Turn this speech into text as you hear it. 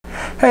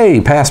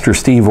Hey, Pastor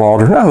Steve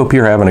Waldron, I hope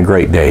you're having a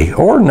great day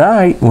or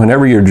night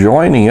whenever you're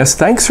joining us.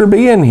 Thanks for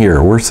being here.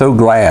 We're so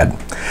glad.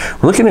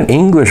 We're looking at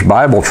English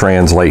Bible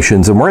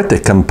translations, and we're at the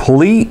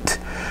Complete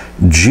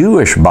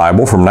Jewish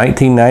Bible from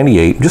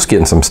 1998. Just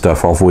getting some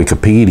stuff off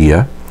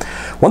Wikipedia.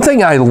 One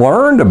thing I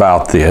learned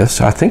about this,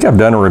 I think I've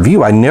done a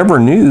review, I never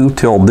knew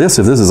till this,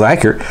 if this is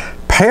accurate,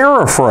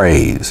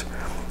 paraphrase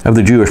of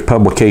the Jewish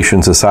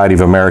Publication Society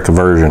of America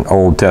version,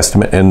 Old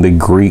Testament, and the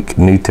Greek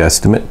New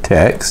Testament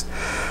text.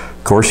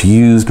 Of course,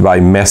 used by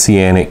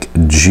Messianic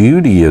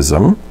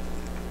Judaism.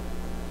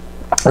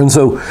 And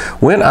so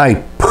when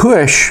I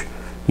push,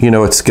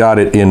 it's got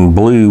it in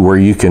blue where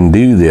you can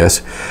do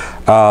this.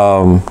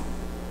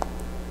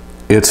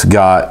 It's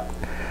got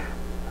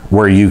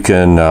where you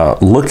can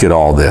look at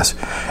all this.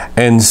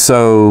 And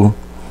so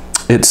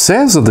it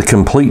says of the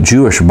Complete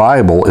Jewish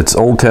Bible, it's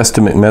Old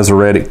Testament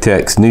Masoretic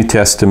text, New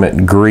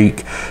Testament Greek,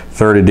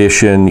 3rd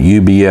edition,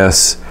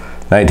 UBS,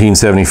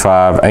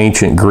 1975,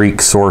 ancient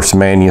Greek source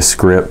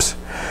manuscripts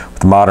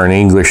with modern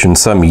English and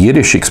some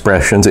Yiddish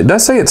expressions. It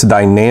does say it's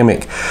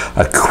dynamic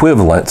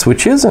equivalence,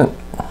 which isn't,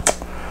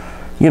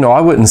 I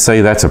wouldn't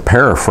say that's a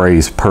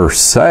paraphrase per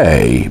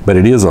se, but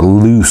it is a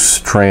loose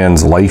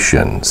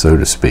translation, so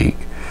to speak.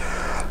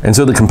 And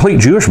so the Complete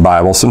Jewish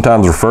Bible,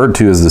 sometimes referred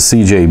to as the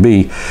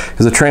CJB,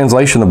 is a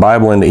translation of the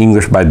Bible into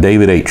English by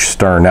David H.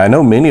 Stern. Now, I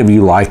know many of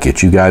you like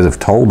it. You guys have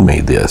told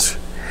me this.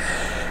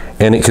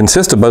 And it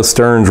consists of both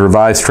Stern's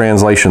revised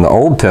translation of the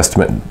Old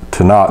Testament,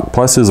 Tanakh,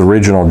 plus his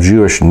original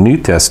Jewish New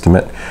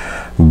Testament,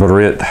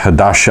 Brit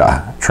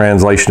Hadasha,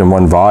 translation in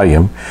one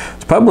volume.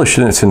 It's published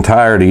in its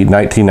entirety,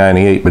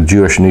 1998, by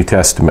Jewish New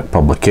Testament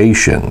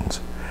Publications.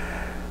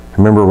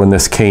 Remember when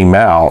this came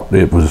out,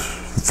 it was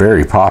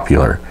very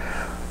popular.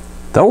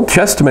 The Old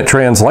Testament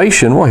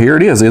translation, well, here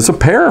it is. It's a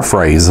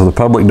paraphrase of the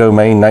public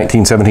domain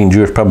 1917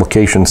 Jewish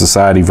Publication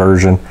Society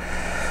version.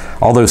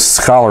 Although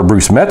scholar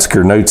Bruce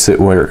Metzger notes that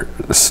where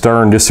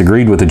Stern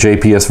disagreed with the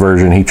JPS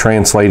version, he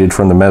translated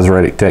from the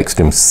Masoretic text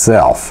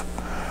himself.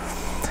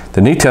 The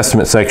New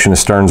Testament section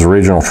is Stern's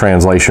original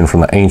translation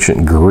from the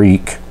ancient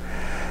Greek.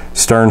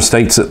 Stern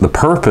states that the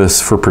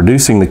purpose for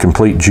producing the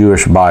Complete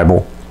Jewish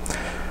Bible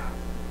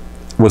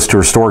was to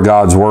restore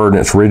God's Word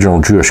in its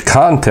original Jewish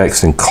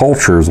context and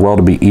culture, as well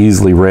to be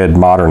easily read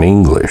modern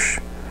English.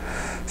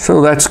 So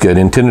that's good.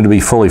 Intended to be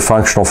fully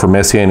functional for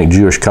Messianic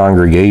Jewish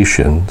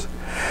congregations,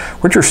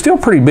 which are still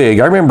pretty big.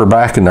 I remember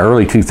back in the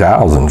early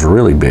 2000s,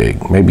 really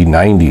big, maybe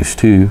 90s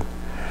too.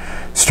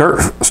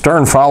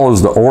 Stern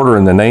follows the order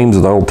and the names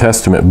of the Old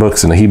Testament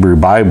books in the Hebrew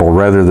Bible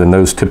rather than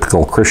those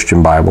typical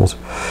Christian Bibles.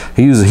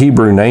 He uses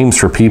Hebrew names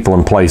for people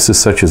and places,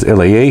 such as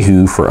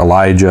Eliyahu for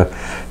Elijah,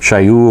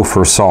 Shaul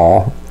for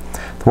Saul.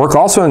 The work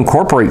also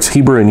incorporates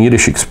Hebrew and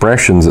Yiddish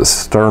expressions that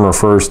Stern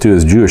refers to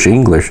as Jewish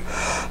English,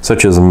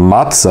 such as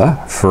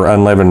matzah for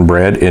unleavened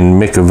bread and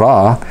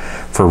mikvah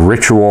for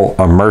ritual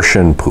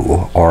immersion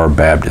pool or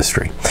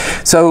baptistry.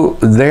 So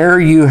there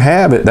you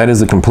have it. That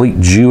is the Complete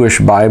Jewish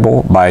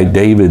Bible by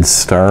David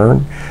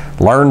Stern.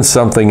 Learned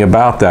something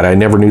about that. I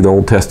never knew the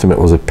Old Testament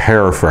was a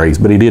paraphrase,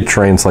 but he did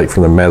translate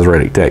from the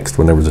Masoretic text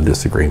when there was a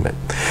disagreement.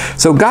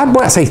 So God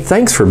bless. Hey,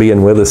 thanks for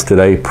being with us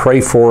today.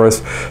 Pray for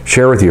us.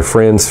 Share with your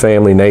friends,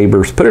 family,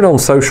 neighbors. Put it on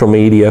social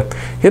media.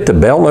 Hit the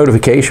bell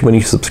notification when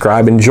you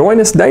subscribe and join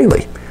us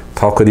daily.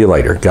 Talk with you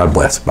later. God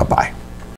bless. Bye-bye.